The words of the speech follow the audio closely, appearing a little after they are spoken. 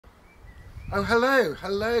Oh, hello,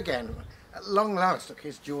 hello again. At long last, look,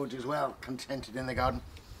 here's George as well, contented in the garden.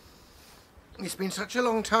 It's been such a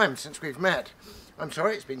long time since we've met. I'm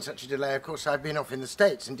sorry it's been such a delay. Of course, I've been off in the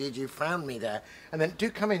States. Indeed, you found me there. And then do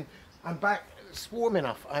come in. I'm back. It's warm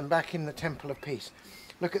enough. I'm back in the Temple of Peace.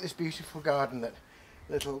 Look at this beautiful garden, that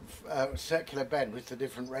little circular bed with the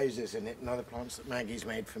different roses in it and other plants that Maggie's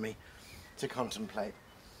made for me to contemplate.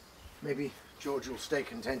 Maybe George will stay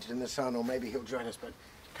contented in the sun, or maybe he'll join us, but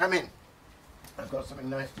come in. I've got something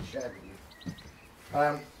nice to share with you.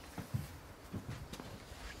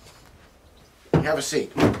 Have a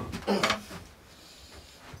seat.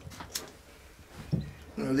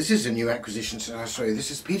 Well, this is a new acquisition, so I'll show you.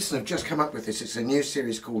 Peterson have just come up with this. It's a new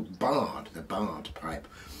series called Bard, the Bard pipe.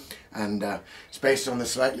 And it's based on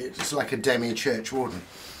it's like a demi-church warden.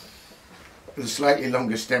 The slightly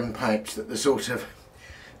longer stemmed pipes that the sort of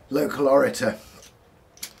local orator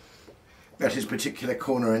at his particular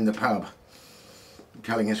corner in the pub,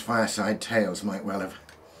 telling his fireside tales, might well have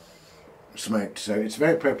smoked. So it's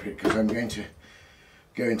very appropriate because I'm going to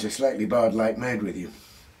go into slightly bard-like mode with you.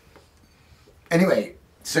 Anyway,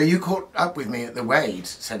 so you caught up with me at the Wade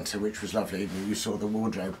Centre, which was lovely. You saw the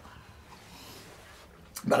wardrobe.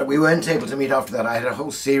 But we weren't able to meet after that. I had a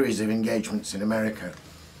whole series of engagements in America.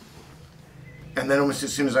 And then almost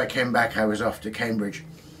as soon as I came back, I was off to Cambridge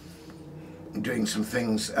doing some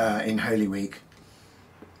things in Holy Week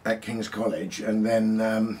at King's College, and then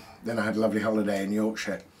I had a lovely holiday in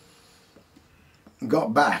Yorkshire.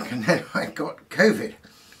 Got back, and then I got COVID,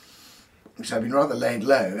 so I've been rather laid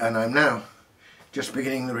low, and I'm now just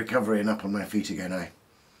beginning the recovery and up on my feet again. I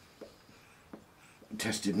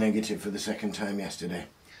tested negative for the second time yesterday,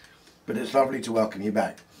 but it's lovely to welcome you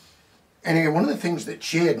back. Anyway, one of the things that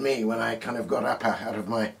cheered me when I kind of got up out of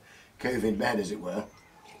my COVID bed, as it were,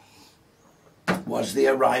 was the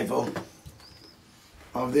arrival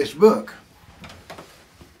of this book,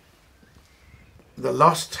 The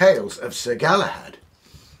Lost Tales of Sir Galahad.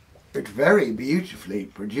 It's very beautifully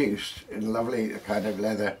produced in lovely kind of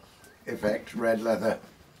leather effect, red leather,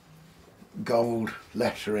 gold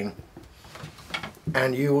lettering,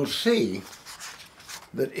 and you will see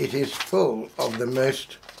that it is full of the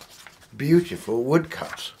most beautiful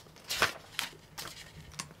woodcuts,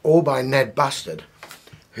 all by Ned Bustard,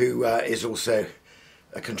 who is also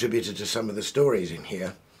a contributor to some of the stories in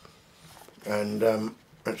here. And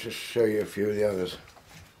let's just show you a few of the others.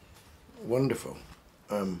 Wonderful.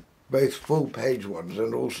 Both full page ones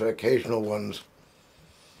and also occasional ones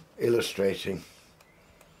illustrating.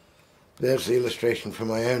 There's the illustration for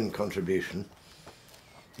my own contribution.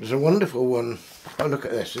 There's a wonderful one. Oh, look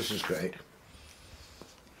at this. This is great.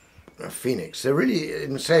 A phoenix. They're really,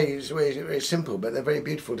 in say, very simple, but they're very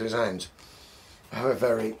beautiful designs. Have a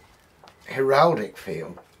very heraldic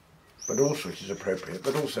feel, but also, which is appropriate,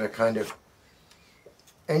 but also a kind of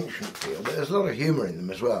ancient feel. But there's a lot of humour in them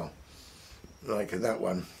as well, like that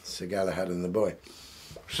one, Sir Galahad and the Boy.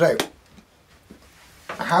 So,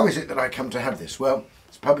 how is it that I come to have this? Well,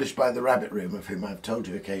 it's published by the Rabbit Room, of whom I've told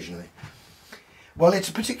you occasionally. Well, it's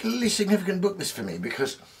a particularly significant book, this, for me,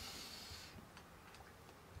 because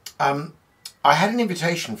I had an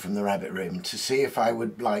invitation from the Rabbit Room to see if I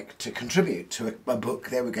would like to contribute to a book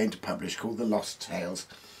they were going to publish called The Lost Tales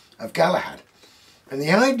of Galahad. And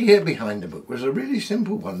the idea behind the book was a really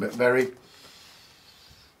simple one, but very,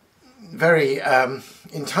 very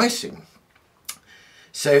enticing.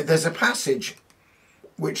 So there's a passage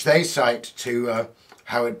which they cite to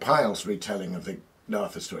Howard Pyle's retelling of the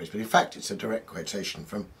Arthur stories, but in fact it's a direct quotation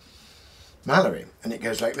from Mallory, and it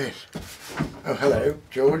goes like this. Oh, hello,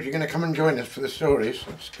 George, you're going to come and join us for the stories.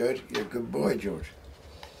 That's good. You're a good boy, George.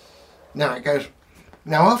 Now it goes,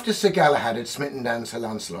 now after Sir Galahad had smitten down Sir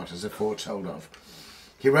Lancelot, as aforetold of,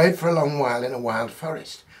 he rode for a long while in a wild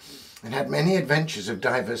forest, and had many adventures of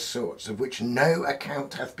divers sorts, of which no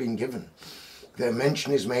account hath been given, though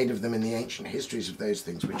mention is made of them in the ancient histories of those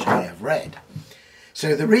things which I have read.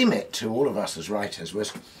 So the remit to all of us as writers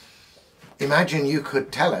was, imagine you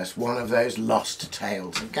could tell us one of those lost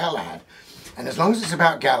tales of Galahad. And as long as it's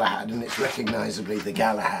about Galahad, and it's recognisably the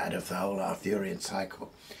Galahad of the whole Arthurian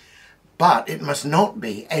cycle, but it must not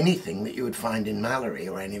be anything that you would find in Mallory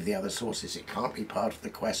or any of the other sources. It can't be part of the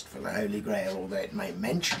quest for the Holy Grail, although it may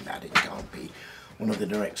mention that. It can't be one of the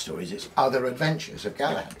direct stories. It's other adventures of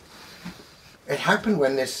Galahad. It happened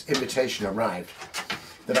when this invitation arrived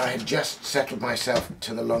that I had just settled myself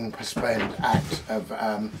to the long postponed act of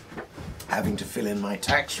having to fill in my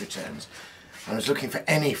tax returns. I was looking for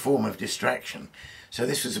any form of distraction, so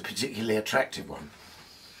this was a particularly attractive one.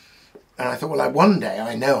 And I thought, well, one day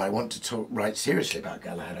I know I want to write seriously about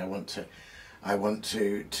Galahad. I want to I want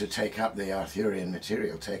to take up the Arthurian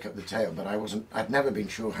material, take up the tale, but I'd never been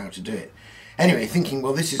sure how to do it. Anyway, thinking,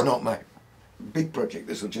 well, this is not my big project,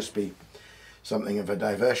 this will just be something of a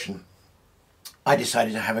diversion, I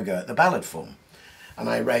decided to have a go at the ballad form. And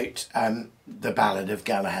I wrote the Ballad of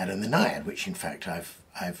Galahad and the Naiad, which in fact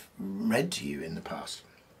I've read to you in the past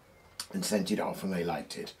and sent it off, and they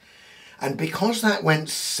liked it. And because that went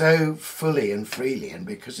so fully and freely, and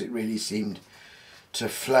because it really seemed to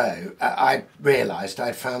flow, I realised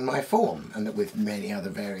I'd found my form, and that with many other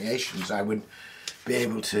variations I would be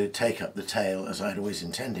able to take up the tale as I'd always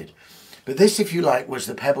intended. But this, if you like, was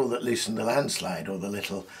the pebble that loosened the landslide, or the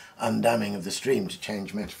little undamming of the stream, to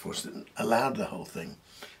change metaphors, that allowed the whole thing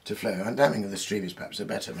to flow. Undamming of the stream is perhaps a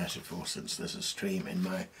better metaphor, since there's a stream in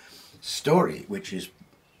my story which is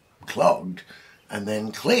clogged and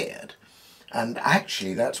then cleared. And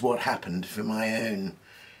actually that's what happened for my own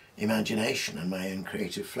imagination and my own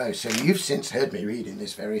creative flow. So you've since heard me read in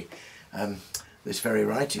this very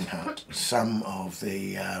writing hut some of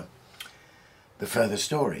the further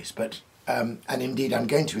stories, but and indeed I'm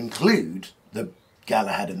going to include the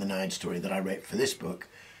Galahad and the Naiad story that I wrote for this book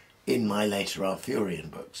in my later Arthurian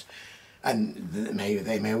books, and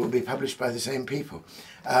they may well be published by the same people.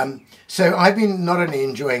 So I've been not only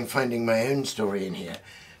enjoying finding my own story in here,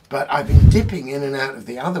 but I've been dipping in and out of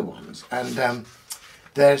the other ones, and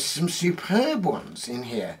there's some superb ones in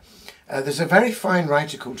here. There's a very fine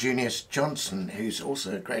writer called Junius Johnson, who's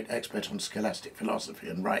also a great expert on scholastic philosophy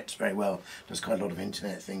and writes very well, does quite a lot of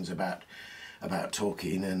internet things about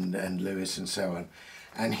Tolkien and Lewis and so on.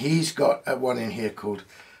 And he's got one in here called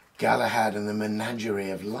Galahad and the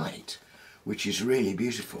Menagerie of Light, which is really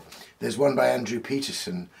beautiful. There's one by Andrew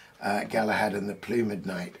Peterson, Galahad and the Plumed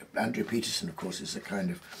Knight. Andrew Peterson, of course, is a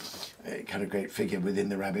kind of great figure within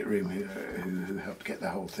the Rabbit Room who helped get the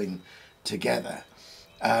whole thing together.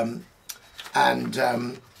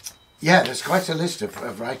 Yeah, there's quite a list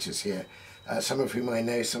of writers here, some of whom I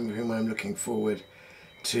know, some of whom I'm looking forward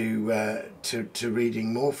to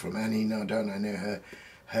reading more from. Annie Nardone, I know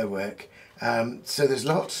her work. So there's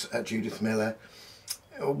lots. Judith Miller,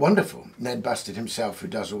 wonderful. Ned Busted himself, who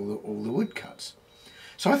does all the woodcuts.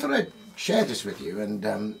 So I thought I'd share this with you, and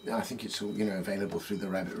I think it's all available through the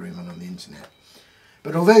Rabbit Room and on the internet.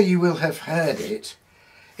 But although you will have heard it,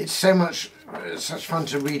 it's such fun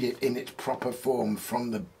to read it in its proper form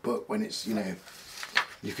from the book, when it's,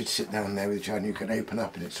 you could sit down there with your child and you can open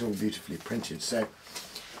up and it's all beautifully printed. So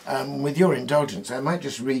with your indulgence, I might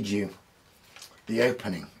just read you the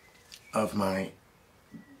opening of my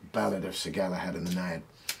Ballad of Sir Galahad and the Naiad.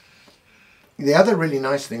 The other really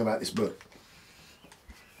nice thing about this book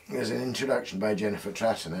is an introduction by Jennifer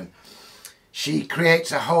Tratton, and she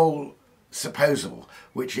creates a whole supposal,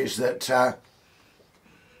 which is that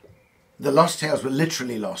the lost tales were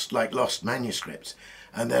literally lost, like lost manuscripts,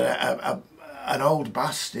 and that an old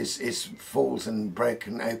bust falls and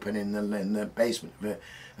broken open in the basement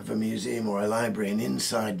of a museum or a library, and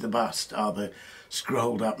inside the bust are the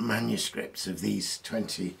scrolled up manuscripts of these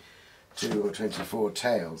 22 or 24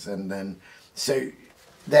 tales, and then so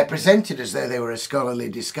they're presented as though they were a scholarly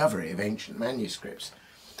discovery of ancient manuscripts,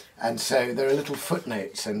 and so there are little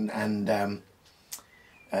footnotes and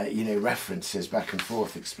references back and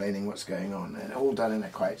forth explaining what's going on, and all done in a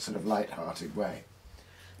quite sort of light-hearted way.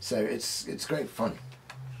 So it's great fun.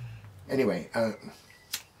 Anyway,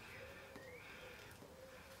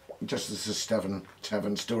 just as a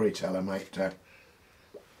tavern storyteller might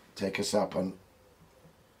take us up and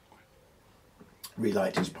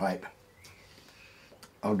relight his pipe,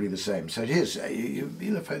 I'll do the same. So here's,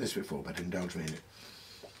 you'll have heard this before, but indulge me in it.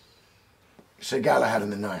 So Galahad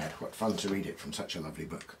and the Naiad, what fun to read it from such a lovely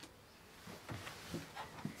book.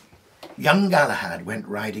 Young Galahad went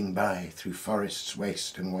riding by through forests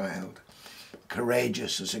waste and wild,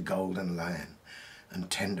 courageous as a golden lion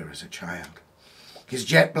and tender as a child. His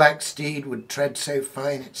jet-black steed would tread so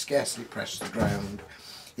fine it scarcely pressed the ground.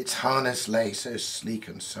 Its harness lay so sleek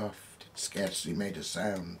and soft it scarcely made a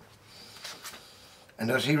sound. And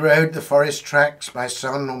as he rode the forest tracks by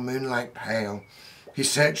sun or moonlight pale, he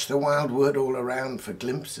searched the wild wood all around for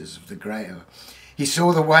glimpses of the Grail. He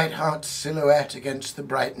saw the white hart's silhouette against the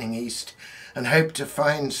brightening east, and hoped to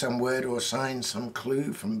find some word or sign, some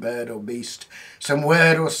clue from bird or beast, some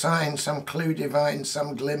word or sign, some clue divine,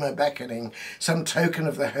 some glimmer beckoning, some token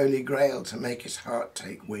of the Holy Grail to make his heart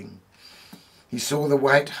take wing. He saw the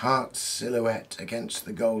white hart's silhouette against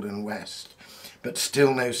the golden west, but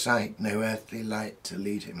still no sight, no earthly light to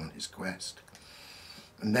lead him on his quest.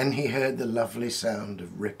 And then he heard the lovely sound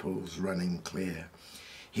of ripples running clear.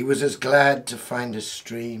 He was as glad to find a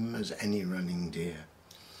stream as any running deer.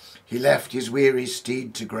 He left his weary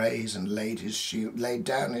steed to graze, and laid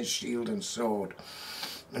down his shield and sword,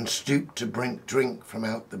 and stooped to drink from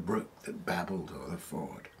out the brook that babbled o'er the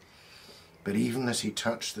ford. But even as he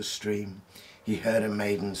touched the stream, he heard a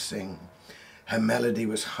maiden sing. Her melody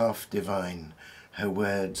was half divine, her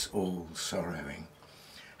words all sorrowing.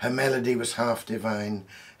 Her melody was half divine,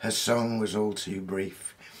 her song was all too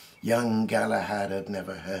brief. Young Galahad had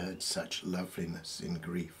never heard such loveliness in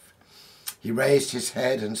grief. He raised his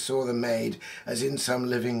head and saw the maid as in some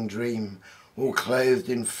living dream, all clothed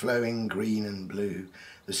in flowing green and blue,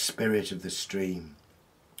 the spirit of the stream.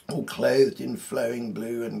 All clothed in flowing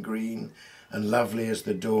blue and green, and lovely as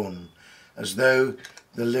the dawn, as though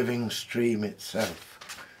the living stream itself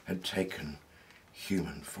had taken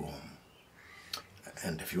human form.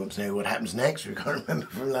 And if you want to know what happens next, we can't remember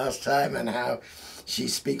from last time, and how she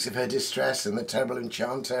speaks of her distress and the terrible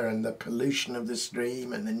enchanter and the pollution of the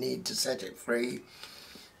stream and the need to set it free,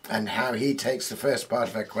 and how he takes the first part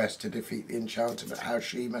of her quest to defeat the enchanter, but how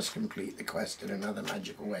she must complete the quest in another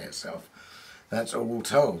magical way herself. That's all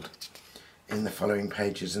told in the following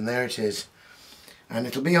pages, and there it is. And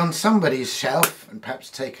it'll be on somebody's shelf and perhaps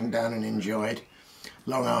taken down and enjoyed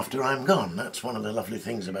long after I'm gone. That's one of the lovely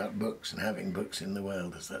things about books and having books in the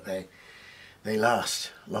world, is that they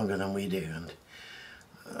last longer than we do, and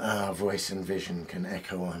our voice and vision can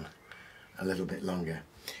echo on a little bit longer.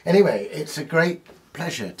 Anyway, it's a great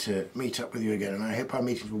pleasure to meet up with you again, and I hope our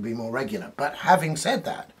meetings will be more regular. But having said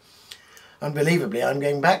that, unbelievably, I'm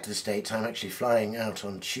going back to the States. I'm actually flying out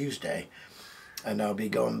on Tuesday, and I'll be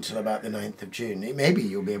gone till about the 9th of June. Maybe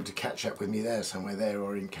you'll be able to catch up with me there, somewhere there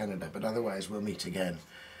or in Canada, but otherwise we'll meet again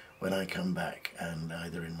when I come back, and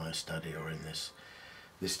either in my study or in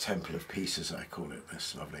this temple of peace, as I call it,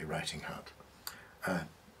 this lovely writing hut.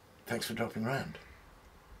 Thanks for dropping round.